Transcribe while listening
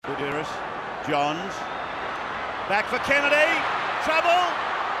Duras, Johns, back for Kennedy, trouble,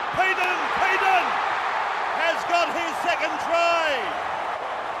 Peden has got his second try.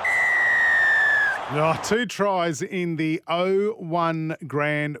 Oh, 2 tries in the 0-1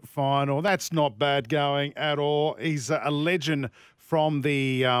 grand final. That's not bad going at all. He's a legend from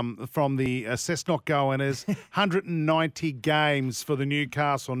the Cessnock Goaners. 190 games for the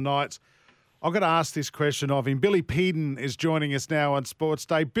Newcastle Knights. I've got to ask this question of him. Billy Peden is joining us now on Sports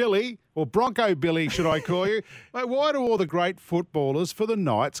Day. Billy, or Bronco Billy, should I call you? Mate, why do all the great footballers for the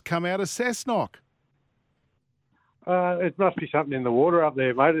Knights come out of Cessnock? It must be something in the water up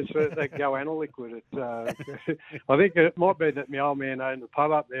there, mate. It's that goanna liquid. I think it might be that my old man owned the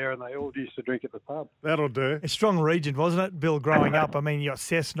pub up there and they all used to drink at the pub. That'll do. A strong region, wasn't it, Bill, growing up? I mean, you got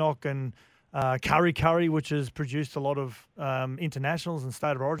Cessnock and Curry, which has produced a lot of internationals and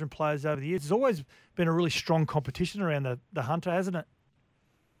state of origin players over the years. There's always been a really strong competition around the Hunter, hasn't it?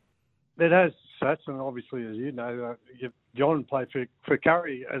 It has such, and obviously, as you know, John played for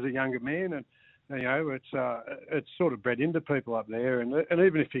Curry as a younger man, and you know, it's sort of bred into people up there, and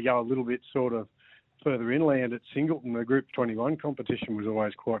even if you go a little bit sort of further inland at Singleton, the Group 21 competition was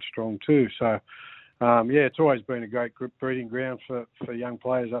always quite strong too. So, it's always been a great group breeding ground for young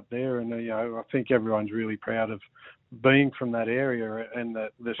players up there, and you know, I think everyone's really proud of being from that area and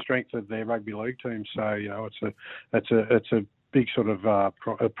the strength of their rugby league team. So, you know, it's a big sort of a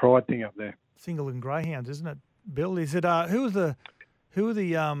pride thing up there. Singleton Greyhounds, isn't it, Bill? Is it who are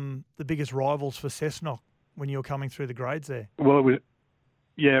the biggest rivals for Cessnock when you were coming through the grades there? Well, it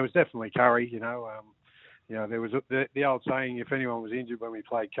was definitely Curry. You know, there was the old saying: if anyone was injured when we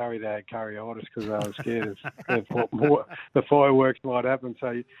played Curry, they had curryitis because they were scared of what more the fireworks might happen.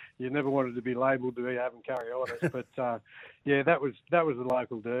 So you never wanted to be labelled to be having curryitis. But that was the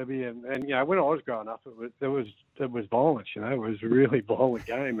local derby, and you know, when I was growing up, it was violence. You know, it was a really violent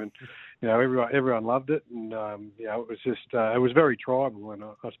game, and you know, everyone loved it, and you know, it was just it was very tribal, and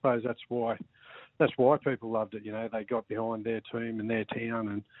I suppose that's why people loved it. You know, they got behind their team and their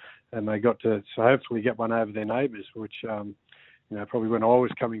town, and they got to hopefully get one over their neighbours, which you know, probably when I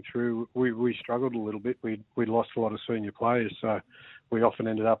was coming through, we struggled a little bit. We lost a lot of senior players, so we often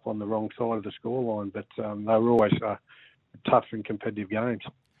ended up on the wrong side of the scoreline. But they were always tough and competitive games.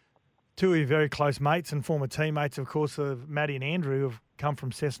 Two of your very close mates and former teammates, of course, of Maddie and Andrew, who have come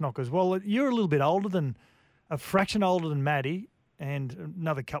from Cessnock as well. You're a little bit a fraction older than Maddie, and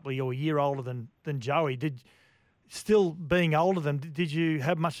another couple of a year older than Joey. Still being older than, did you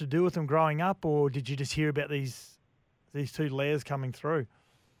have much to do with them growing up, or did you just hear about these two layers coming through?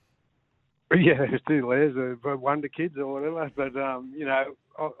 Yeah, there's 2 layers of wonder kids or whatever. But you know,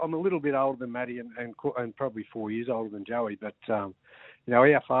 I'm a little bit older than Maddie and probably 4 years older than Joey. But you know,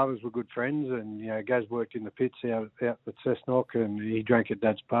 our fathers were good friends, and you know, Gaz worked in the pits out at Cessnock, and he drank at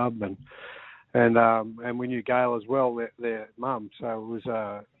Dad's pub, and we knew Gail as well, their mum. So it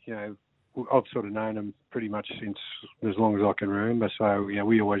was you know, I've sort of known them pretty much since as long as I can remember. So, you know,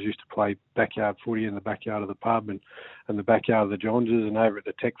 we always used to play backyard footy in the backyard of the pub and the backyard of the Johns's and over at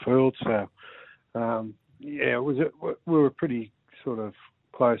the Tech Field. So, we were a pretty sort of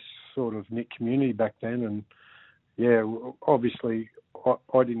close sort of knit community back then. And, yeah, obviously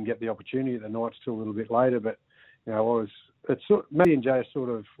I didn't get the opportunity at the Knights till a little bit later, but, you know, Maddie and Jay sort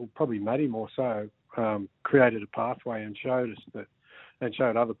of, well, probably Maddie more so, created a pathway and showed us that, and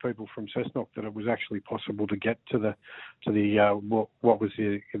showed other people from Cessnock that it was actually possible to get to the what was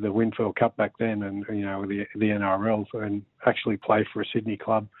the Winfield Cup back then, and you know, the NRL, and actually play for a Sydney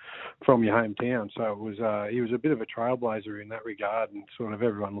club from your hometown. So it was he was a bit of a trailblazer in that regard, and sort of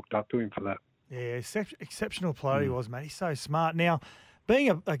everyone looked up to him for that. Yeah, exceptional player he was, mate. He's so smart. Now,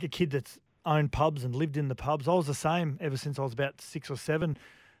 being a kid that's owned pubs and lived in the pubs, I was the same ever since I was about 6 or 7.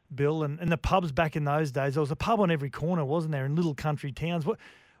 Bill, and the pubs back in those days, there was a pub on every corner, wasn't there, in little country towns.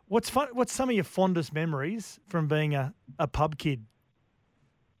 What's some of your fondest memories from being a pub kid?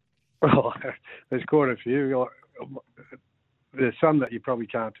 Well, there's quite a few. There's some that you probably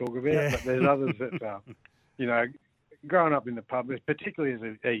can't talk about, but there's others that, you know, growing up in the pub, particularly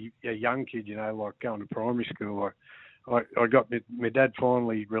as a young kid, you know, like going to primary school, I got my dad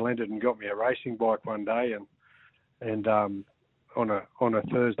finally relented and got me a racing bike one day, and on a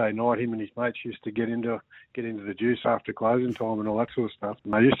Thursday night, him and his mates used to get into the juice after closing time and all that sort of stuff.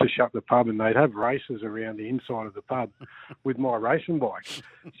 And they used to shut the pub, and they'd have races around the inside of the pub with my racing bike.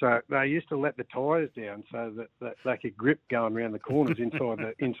 So they used to let the tyres down so that they could grip going around the corners inside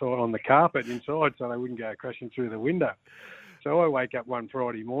on the carpet inside, so they wouldn't go crashing through the window. So I wake up one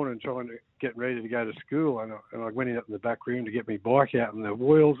Friday morning trying to get ready to go to school, and I went in the back room to get my bike out, and the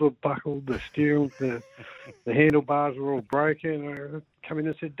wheels were buckled, the steering, the handlebars were all broken. I come in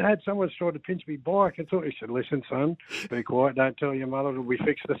and said, "Dad, someone's tried to pinch me bike." I thought he said, "Listen, son, be quiet. Don't tell your mother. It'll be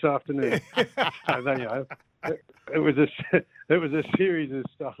fixed this afternoon." So then, it was a series of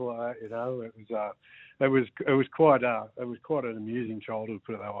stuff like that. It was quite an amusing childhood,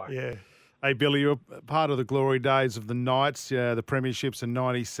 put it that way. Yeah. Hey, Billy, you were part of the glory days of the Knights, the premierships in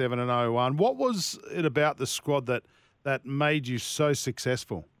 97 and 01. What was it about the squad that made you so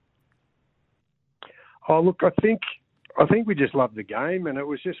successful? Oh, look, I think we just loved the game, and it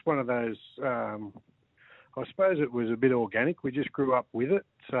was just one of those. I suppose it was a bit organic. We just grew up with it,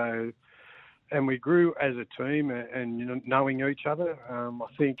 and we grew as a team, and knowing each other. I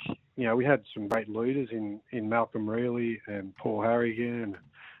think we had some great leaders in Malcolm Reilly and Paul Harrigan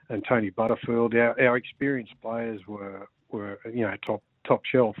and Tony Butterfield. Our experienced players were top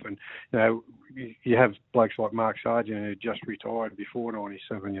shelf, and you have blokes like Mark Sargent who just retired before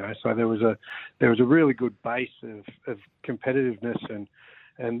 '97. So there was a really good base of competitiveness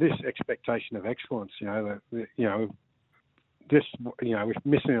and this expectation of excellence. If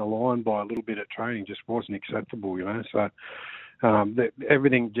missing a line by a little bit at training just wasn't acceptable. So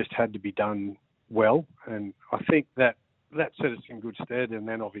everything just had to be done well, and I think that set us in good stead. And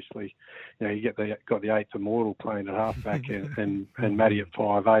then obviously, you got the eighth immortal playing at halfback and Matty at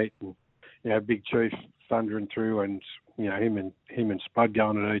 5'8", and Big Chief thundering through, and him and Spud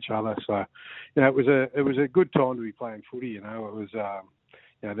going at each other. So it was a good time to be playing footy. It was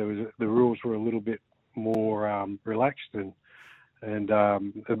the rules were a little bit more relaxed, and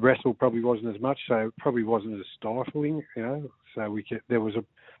the wrestle probably wasn't as much, so it probably wasn't as stifling. So there was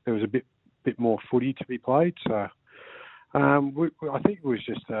a bit more footy to be played. So. I think it was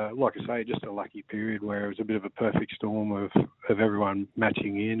just, like I say, just a lucky period where it was a bit of a perfect storm of everyone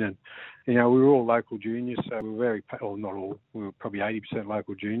matching in, and we were all local juniors, so we were not all, we were probably 80%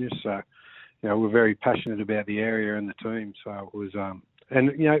 local juniors, so we were very passionate about the area and the team. So it was,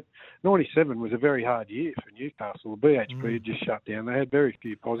 97 was a very hard year for Newcastle. The BHP had just shut down. They had very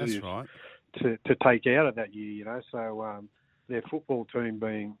few positives to take out of that year. So their football team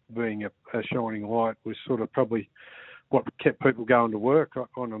being a shining light was sort of probably what kept people going to work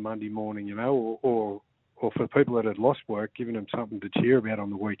on a Monday morning, or for people that had lost work, giving them something to cheer about on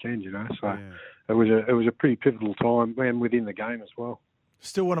the weekend, So it was a pretty pivotal time, and within the game as well.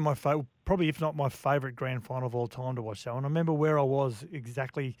 Still one of my favourite, probably if not my favourite grand final of all time to watch. So, and I remember where I was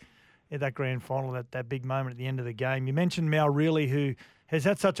exactly at that grand final, that big moment at the end of the game. You mentioned Mal Reilly, who has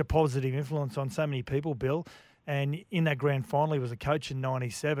had such a positive influence on so many people, Bill, and in that grand final he was a coach in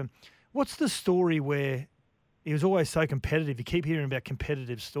 97. What's the story where he was always so competitive? You keep hearing about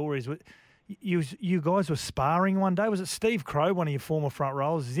competitive stories. You guys were sparring one day. Was it Steve Crow, one of your former front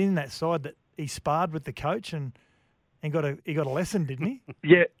rowers, is in that side that he sparred with the coach and he got a lesson, didn't he?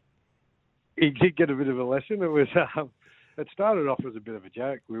 Yeah, he did get a bit of a lesson. It was it started off as a bit of a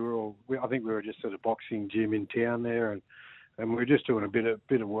joke. I think we were just at a boxing gym in town there, and we were just doing a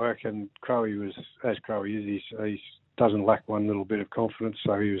bit of work. And Crowy was, as Crowy is, he doesn't lack one little bit of confidence,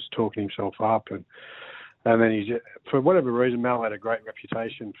 so he was talking himself up and then for whatever reason, Mal had a great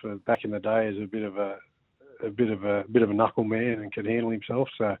reputation for back in the day as a bit of a knuckle man and could handle himself.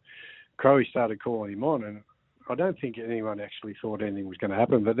 So Crowe started calling him on, and I don't think anyone actually thought anything was going to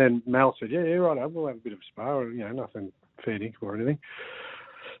happen. But then Mal said, "Yeah, right, we'll have a bit of a spar, nothing fair dinkum or anything."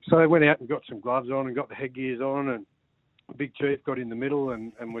 So they went out and got some gloves on and got the headgears on, and Big Chief got in the middle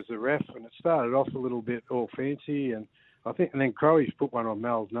and was the ref. And it started off a little bit all fancy, and then Crowe's put one on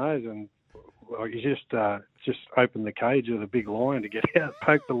Mal's nose, and he just opened the cage of the big lion to get out,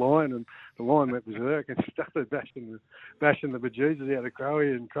 poked the lion, and the lion went berserk and started bashing the bejesus out of Crowe,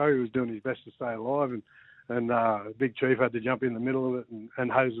 and Crowe was doing his best to stay alive, and Big Chief had to jump in the middle of it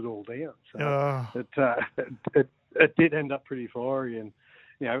and hose it all down. So it did end up pretty fiery, and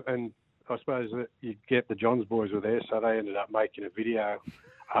and I suppose that you get the Johns boys were there, so they ended up making a video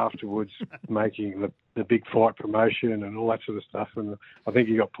afterwards, making the big fight promotion and all that sort of stuff. And I think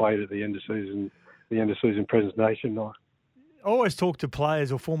he got played at the end of season presentation night. I always talk to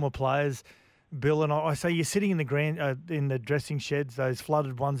players or former players, Bill, and I say you're sitting in the dressing sheds, those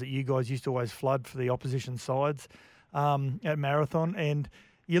flooded ones that you guys used to always flood for the opposition sides at Marathon, and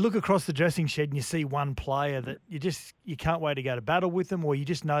you look across the dressing shed and you see one player that you can't wait to go to battle with them, or you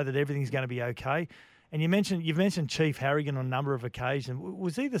just know that everything's going to be okay. And you've mentioned Chief Harrigan on a number of occasions.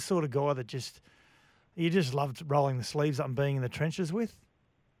 Was he the sort of guy that you just loved rolling the sleeves up and being in the trenches with?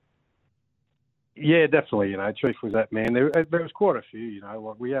 Yeah, definitely. Chief was that man. There was quite a few.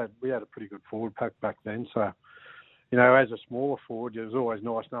 We had a pretty good forward pack back then. So, as a smaller forward, it was always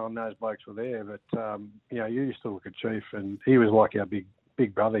nice knowing those blokes were there. But you used to look at Chief, and he was like our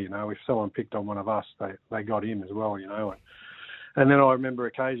big brother. If someone picked on one of us, they got him as well. And then I remember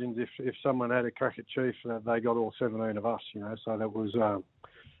occasions if someone had a crack at Chief, they got all 17 of us, So that was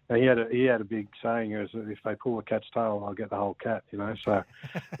he had a big saying, is if they pull a cat's tail, I'll get the whole cat, So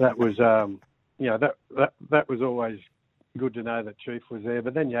that was that was always good to know that Chief was there.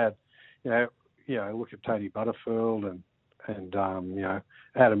 But then you had look at Tony Butterfield and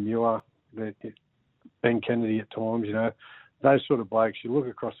Adam Muir, Ben Kennedy at times, those sort of blokes. You look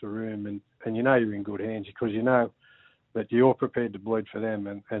across the room and you're in good hands because that you're prepared to bleed for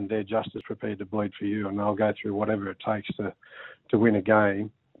them and they're just as prepared to bleed for you, and they'll go through whatever it takes to win a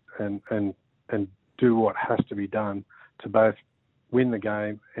game and do what has to be done to both win the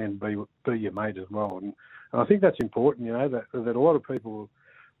game and be your mate as well. And I think that's important, that a lot of people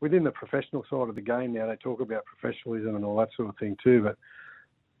within the professional side of the game now, they talk about professionalism and all that sort of thing too, but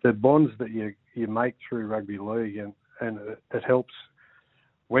the bonds that you make through rugby league and it helps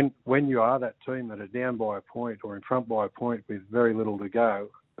when you are that team that are down by a point or in front by a point with very little to go.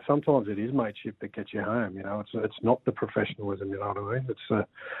 Sometimes it is mateship that gets you home. It's not the professionalism. You know what I mean?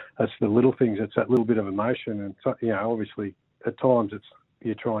 It's the little things. It's that little bit of emotion, and obviously at times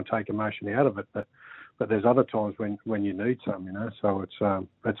you try and take emotion out of it, but there's other times when you need some. So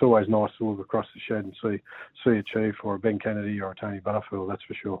it's always nice to look across the shed and see a Chief or a Ben Kennedy or a Tony Butterfield. That's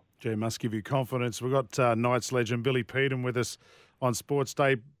for sure. Gee, must give you confidence. We've got Knights legend Billy Peden with us on Sports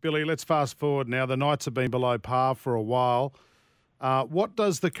Day. Billy, let's fast forward now. The Knights have been below par for a while. What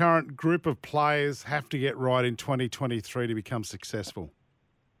does the current group of players have to get right in 2023 to become successful?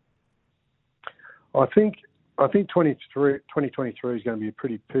 I think 2023 is going to be a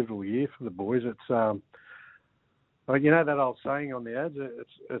pretty pivotal year for the boys. It's that old saying on the ads.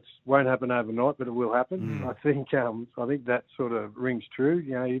 It won't happen overnight, but it will happen. I think that sort of rings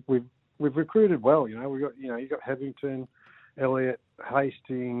true. We've recruited well. We've got you got Hebbington, Elliott,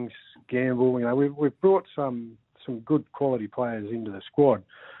 Hastings, Gamble. We've brought some good quality players into the squad.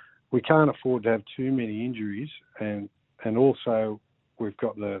 We can't afford to have too many injuries, and also we've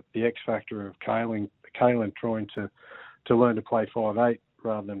got the X factor of Kalen trying to learn to play 5'8"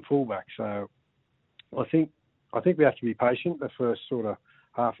 rather than fullback. So I think we have to be patient the first sort of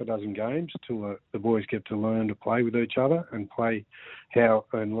half a dozen games till the boys get to learn to play with each other and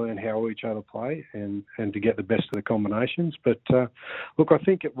learn how each other play and to get the best of the combinations. But look, I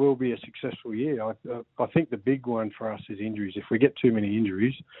think it will be a successful year. I think the big one for us is injuries. If we get too many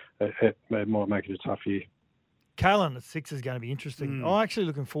injuries, it might make it a tough year. Kalen at 6 is going to be interesting. I'm actually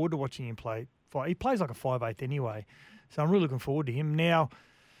looking forward to watching him play. He plays like a 5'8" anyway, so I'm really looking forward to him. Now,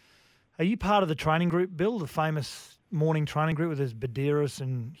 are you part of the training group, Bill, the famous morning training group where there's Badiris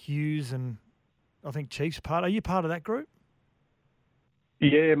and Hughes and I think Chief's part? Are you part of that group?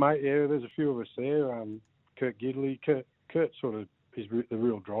 Yeah, mate. Yeah, there's a few of us there. Kurt Gidley. Kurt sort of is the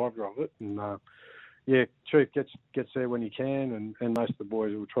real driver of it. And, Chief gets there when he can, and most of the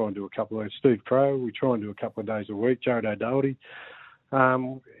boys will try and do a couple of days. Steve Crow, we try and do a couple of days a week. Jared O'Doherty.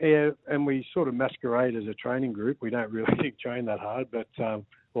 And we sort of masquerade as a training group. We don't really train that hard, but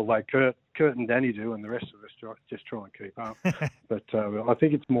although Kurt and Danny do, and the rest of us just try and keep up. But I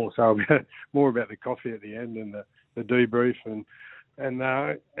think it's more about the coffee at the end and the debrief and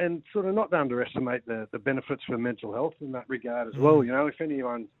sort of not to underestimate the benefits for mental health in that regard as well.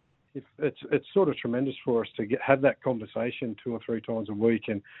 If it's sort of tremendous for us to have that conversation 2 or 3 times a week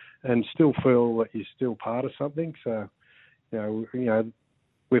and still feel that you're still part of something. So.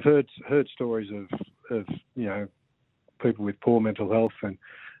 We've heard stories of people with poor mental health and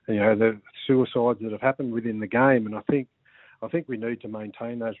the suicides that have happened within the game, and I think we need to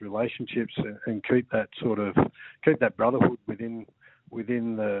maintain those relationships and keep that brotherhood within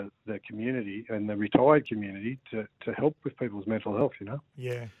the community and the retired community to help with people's mental health.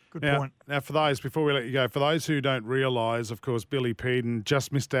 Yeah, good point. Now, for those before we let you go, for those who don't realise, of course, Billy Peden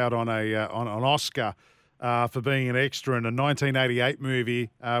just missed out on on an Oscar. For being an extra in a 1988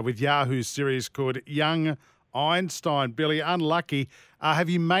 movie with Yahoo series called Young Einstein. Billy, unlucky. Have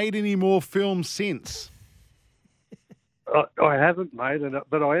you made any more films since? I haven't, mate,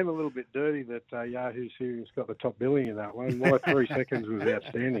 but I am a little bit dirty that Yahoo series got the top billing in that one. My 3 seconds was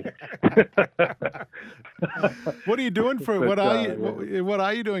outstanding. What are you doing what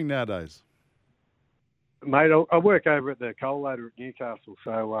are you doing nowadays? Mate, I work over at the coal loader at Newcastle,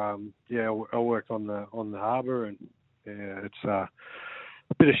 so I work on the harbour, and it's a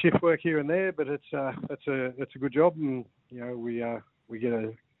bit of shift work here and there, but it's a good job, and we get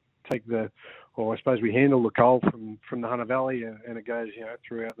to take I suppose we handle the coal from the Hunter Valley, and it goes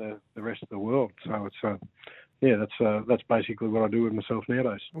throughout the rest of the world. So it's that's basically what I do with myself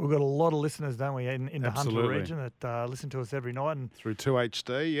nowadays. We've got a lot of listeners, don't we, in the Hunter region that listen to us every night and through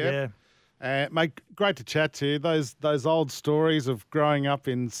 2HD, yeah. Mate, great to chat to you. Those old stories of growing up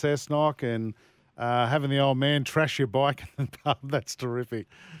in Cessnock and having the old man trash your bike in the pub, that's terrific.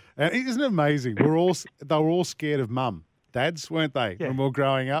 And isn't it amazing? They were all scared of mum. Dads, weren't they, when we were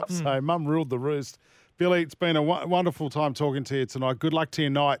growing up? So mum ruled the roost. Billy, it's been a wonderful time talking to you tonight. Good luck to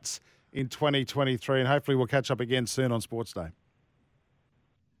your Knights in 2023, and hopefully we'll catch up again soon on Sports Day.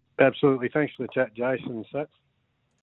 Absolutely. Thanks for the chat, Jason and Sats.